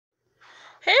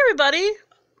Hey everybody!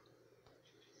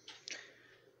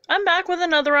 I'm back with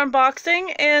another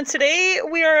unboxing, and today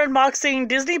we are unboxing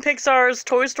Disney Pixar's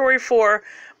Toy Story 4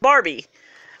 Barbie.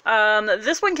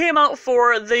 This one came out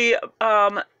for the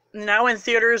now in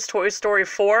theaters Toy Story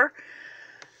 4.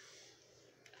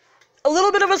 A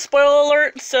little bit of a spoiler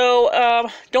alert, so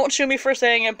don't shoot me for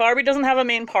saying it. Barbie doesn't have a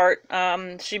main part.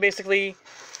 She basically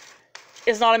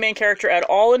is not a main character at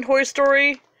all in Toy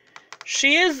Story.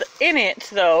 She is in it,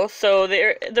 though, so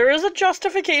there is a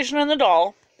justification in the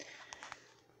doll.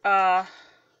 So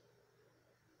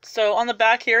on the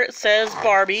back here it says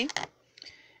Barbie,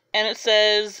 and it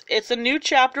says, it's a new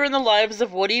chapter in the lives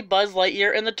of Woody, Buzz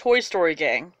Lightyear, and the Toy Story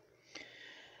gang.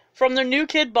 From their new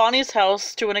kid Bonnie's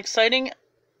house to an exciting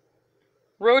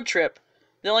road trip,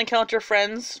 they'll encounter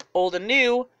friends, old and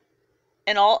new,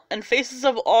 and faces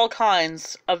of all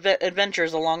kinds of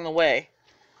adventures along the way.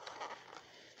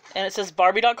 And it says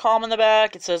Barbie.com on the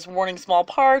back. It says warning small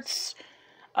parts.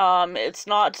 It's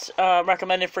not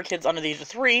recommended for kids under the age of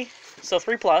 3, so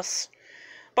 3+.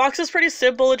 Box is pretty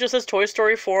simple. It just says Toy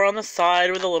Story 4 on the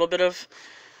side with a little bit of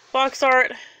box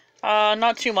art.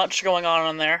 Not too much going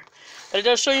on there. But it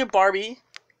does show you Barbie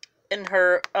in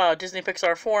her Disney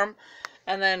Pixar form,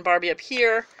 and then Barbie up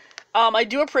here. I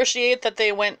do appreciate that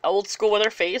they went old school with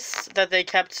her face, that they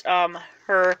kept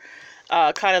her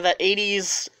kind of that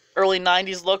 80s, early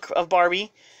 90s look of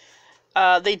Barbie.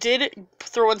 They did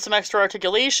throw in some extra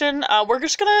articulation. We're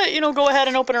just gonna, go ahead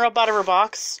and open her up out of her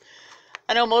box.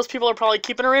 I know most people are probably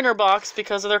keeping her in her box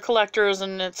because of their collectors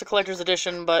and it's a collector's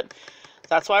edition, but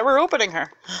that's why we're opening her.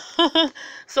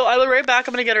 So I'll be right back.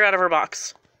 I'm gonna get her out of her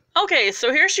box. Okay,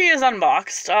 so here she is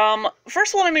unboxed.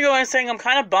 First of all, let me go in saying I'm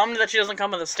kind of bummed that she doesn't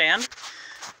come with a stand.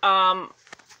 I'm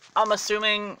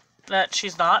assuming that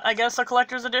she's not, I guess, a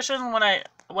collector's edition when I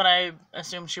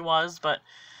assumed she was, but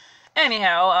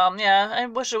anyhow, yeah, I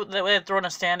wish they had thrown a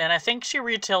stand in. I think she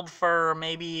retailed for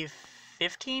maybe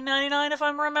 $15.99 if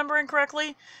I'm remembering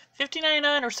correctly.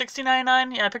 $15.99 or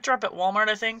 $16.99. Yeah, I picked her up at Walmart,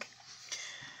 I think.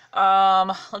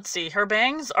 Let's see. Her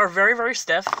bangs are very, very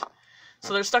stiff.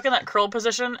 So they're stuck in that curl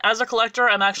position. As a collector,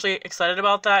 I'm actually excited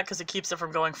about that because it keeps it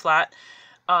from going flat.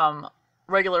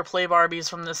 Regular play Barbies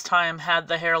from this time had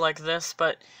the hair like this,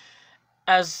 but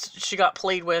as she got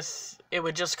played with, it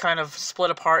would just kind of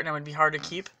split apart and it would be hard to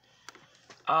keep.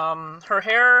 Her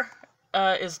hair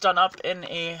is done up in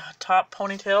a top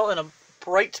ponytail and a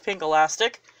bright pink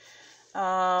elastic.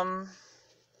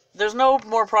 There's no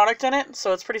more product in it,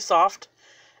 so it's pretty soft.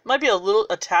 It might be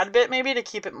a tad bit maybe to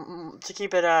keep it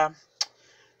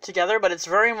together, but it's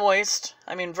very moist.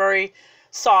 I mean, very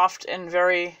soft and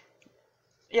very,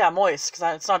 yeah, moist,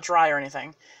 because it's not dry or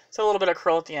anything. It's a little bit of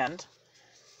curl at the end.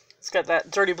 It's got that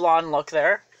dirty blonde look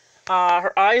there.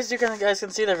 Her eyes, you guys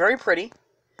can see, they're very pretty.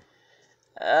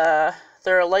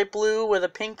 They're a light blue with a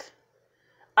pink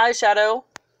eyeshadow,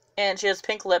 and she has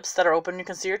pink lips that are open. You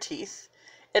can see her teeth.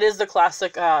 It is the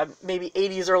classic, maybe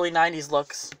 80s, early 90s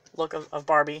look of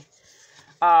Barbie.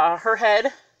 Her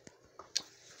head,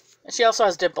 she also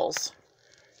has dimples.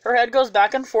 Her head goes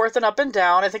back and forth and up and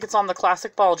down. I think it's on the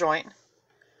classic ball joint.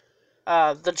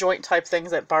 The joint type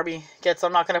things that Barbie gets.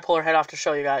 I'm not going to pull her head off to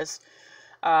show you guys.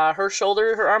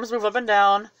 Her arms move up and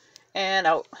down and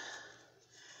out.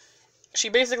 She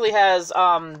basically has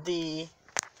the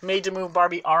made-to-move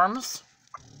Barbie arms.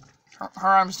 Her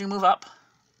arms do move up.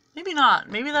 Maybe not.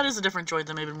 Maybe that is a different joint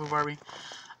than made-to-move Barbie.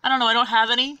 I don't know. I don't have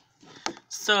any.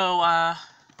 So, I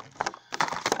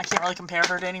can't really compare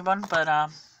her to anyone, but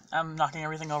I'm knocking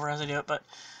everything over as I do it. But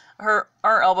her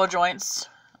elbow joints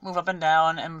move up and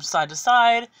down and side to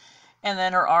side, and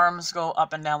then her arms go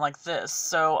up and down like this.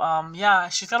 So, yeah,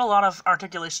 she's got a lot of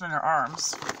articulation in her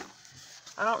arms.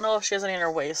 I don't know if she has any in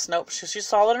her waist. Nope, she's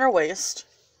solid in her waist.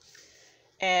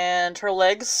 And her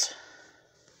legs.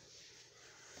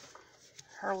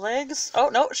 Oh,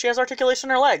 no, she has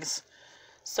articulation in her legs.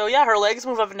 So, yeah, her legs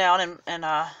move up and down and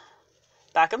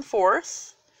back and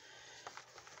forth.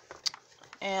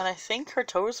 And I think her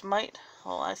toes might...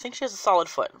 Well, I think she has a solid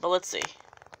foot, but let's see.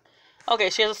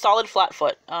 Okay, she has a solid flat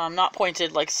foot. Not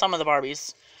pointed like some of the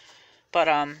Barbies. But,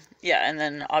 yeah, and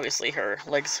then, obviously, her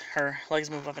legs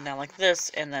move up and down like this,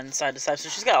 and then side to side. So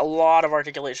she's got a lot of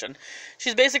articulation.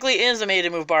 She's basically is a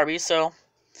made-to-move Barbie, so,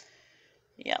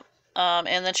 yeah.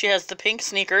 And then she has the pink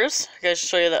sneakers. I guys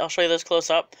show you that. I'll show you those close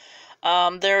up.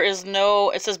 There is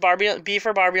no, it says Barbie, B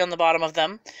for Barbie on the bottom of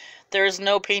them. There is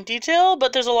no paint detail,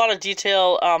 but there's a lot of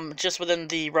detail, just within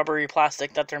the rubbery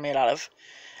plastic that they're made out of.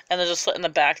 And there's a slit in the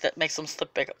back that makes them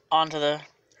slip back onto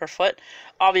her foot.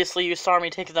 Obviously, you saw me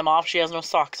taking them off. She has no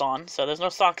socks on, so there's no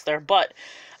socks there. But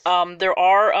there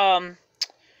are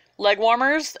leg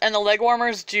warmers, and the leg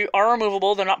warmers are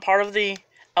removable. They're not part of the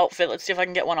outfit. Let's see if I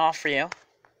can get one off for you.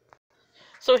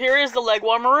 So here is the leg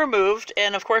warmer removed,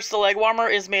 and of course the leg warmer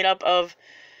is made up of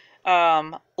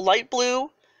light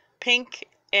blue, pink,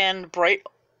 and bright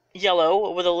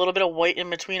yellow with a little bit of white in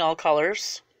between all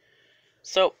colors.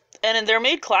 So, and they're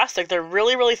made classic. They're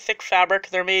really, really thick fabric.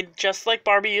 They're made just like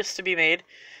Barbie used to be made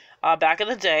back in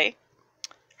the day.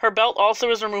 Her belt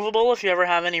also is removable if you ever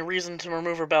have any reason to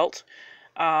remove her belt.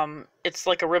 It's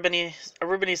like a ribbony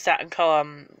satin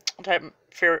type.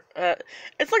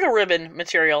 It's like a ribbon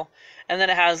material, and then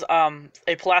it has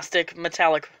a plastic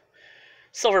metallic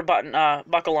silver button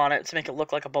buckle on it to make it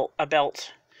look like a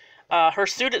belt. Her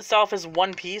suit itself is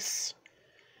one piece,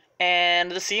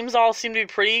 and the seams all seem to be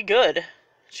pretty good.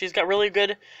 She's got really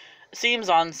good seams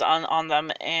on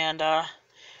them, and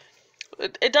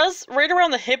it does right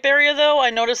around the hip area though. I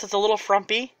notice it's a little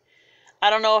frumpy. I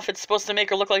don't know if it's supposed to make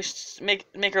her look like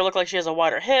she has a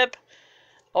wider hip,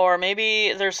 or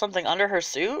maybe there's something under her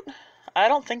suit. I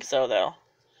don't think so though.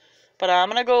 But I'm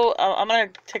gonna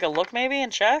take a look maybe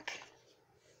and check.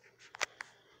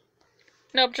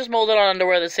 Nope, just molded on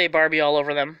underwear that say Barbie all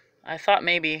over them. I thought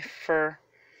maybe for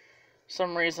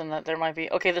some reason that there might be.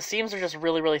 Okay, the seams are just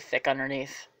really, really thick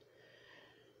underneath.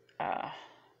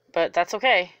 But that's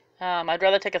okay. I'd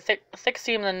rather take a thick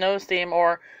seam than no seam,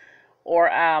 or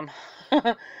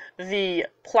the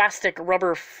plastic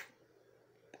rubber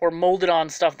or molded on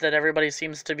stuff that everybody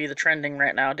seems to be the trending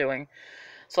right now doing.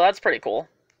 So that's pretty cool.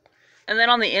 And then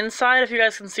on the inside, if you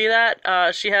guys can see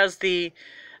that, she has the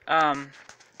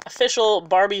official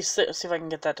Barbie, see if I can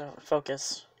get that to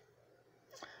focus.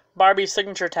 Barbie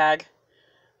signature tag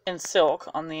in silk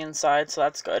on the inside, so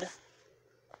that's good.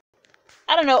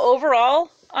 I don't know,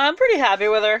 overall, I'm pretty happy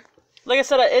with her. Like I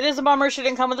said, it is a bummer she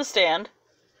didn't come with a stand.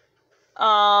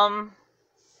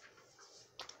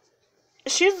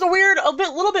 She's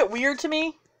little bit weird to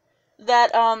me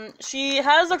that she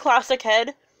has a classic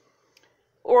head,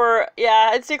 or yeah,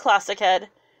 I'd say classic head,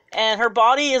 and her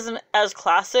body isn't as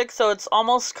classic, so it's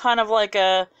almost kind of like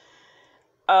a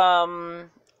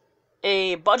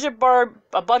budget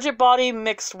body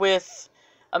mixed with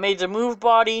a made-to-move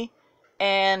body.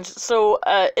 And so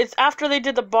it's after they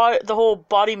did the whole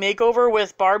body makeover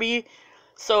with Barbie,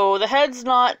 so the head's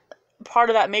not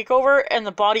part of that makeover, and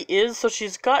the body is. So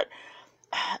she's got,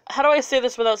 how do I say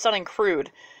this without sounding crude?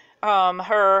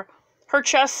 Her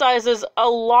chest size is a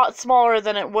lot smaller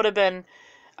than it would have been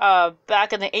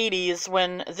back in the 80s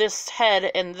when this head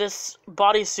and this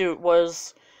bodysuit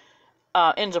was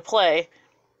into play.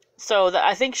 So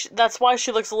I think that's why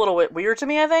she looks a little bit weird to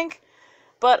me, I think.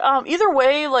 But either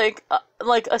way, like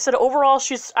I said, overall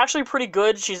she's actually pretty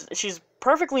good. She's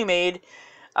perfectly made.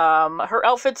 Her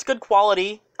outfit's good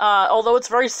quality. Although it's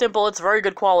very simple, it's very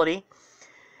good quality.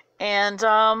 And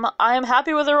I am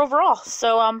happy with her overall.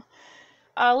 So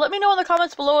let me know in the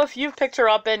comments below if you've picked her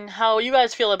up and how you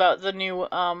guys feel about the new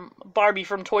Barbie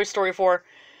from Toy Story 4.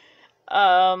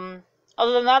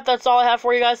 Other than that, that's all I have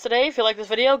for you guys today. If you like this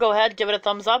video, go ahead, give it a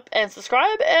thumbs up, and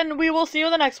subscribe, and we will see you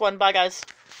in the next one. Bye, guys.